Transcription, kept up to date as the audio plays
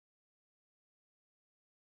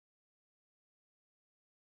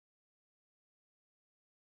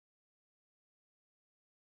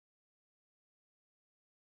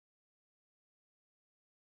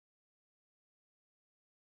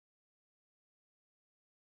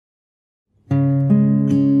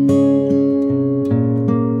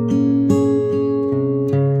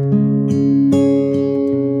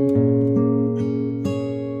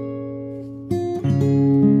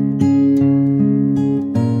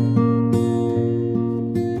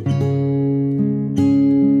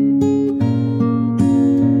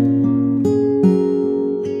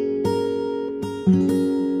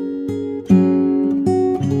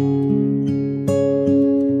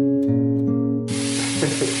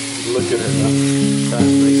Look at her now. Got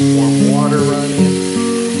nice warm water running.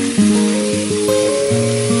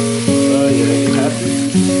 Oh yeah, you happy?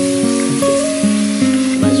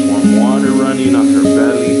 Nice warm water running on her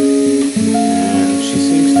belly. And she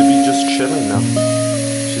seems to be just chilling now.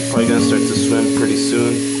 She's probably gonna start to swim pretty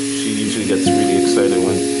soon. She usually gets really excited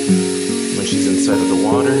when she's inside of the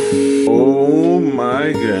water. Oh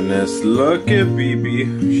my goodness, look at Bibi.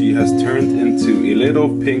 She has turned into a little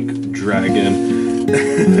pink dragon.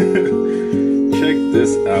 Check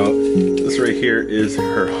this out. This right here is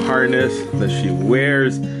her harness that she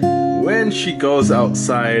wears when she goes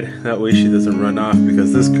outside. That way she doesn't run off,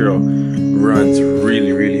 because this girl runs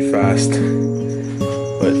really, really fast.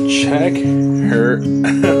 But check her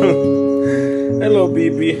out. Hello,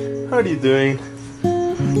 Bibi. How are you doing?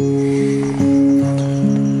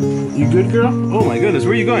 You good, girl? Oh my goodness,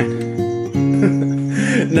 where are you going?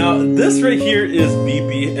 Now, this right here is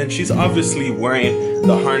Bibi, and she's obviously wearing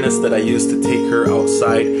the harness that I used to take her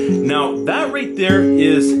outside. Now, that right there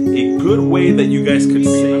is a good way that you guys could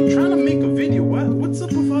see. I'm trying to make a video. What's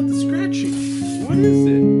up with all the scratching? What is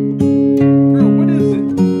it? Girl, what is it?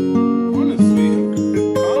 Honestly,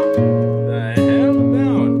 calm the hell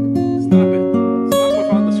down. Stop it. Stop with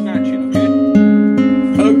all the scratching, okay?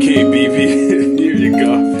 Okay, Bibi, here you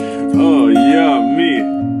go. Oh, yummy.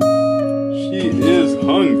 She is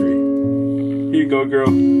hungry. Here you go, girl.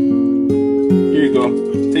 Here you go.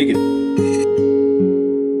 Take it.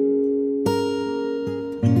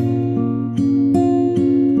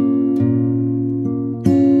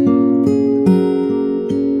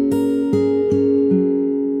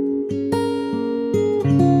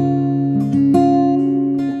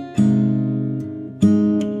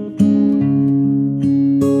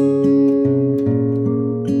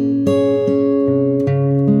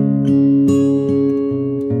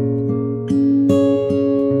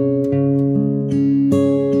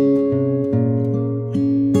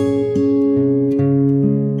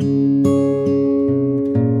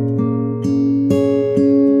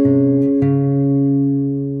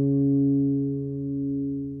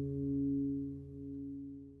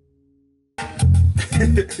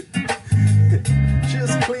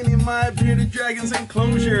 Just cleaning my bearded dragon's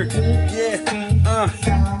enclosure.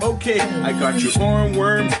 Yeah. Okay. I got your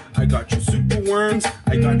hornworms. I got your super worms.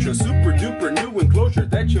 I got your super duper new enclosure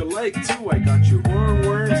that you like too. I got your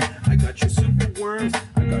hornworms. I got your super worms.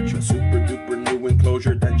 I got your super duper new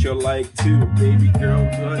enclosure that you like too. Baby girl,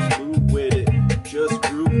 just move with it. Just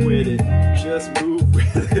groove with it. Just move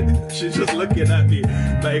with it. She's just looking at me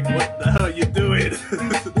like, what the hell are you doing?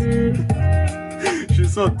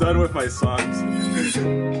 She's so done with my songs.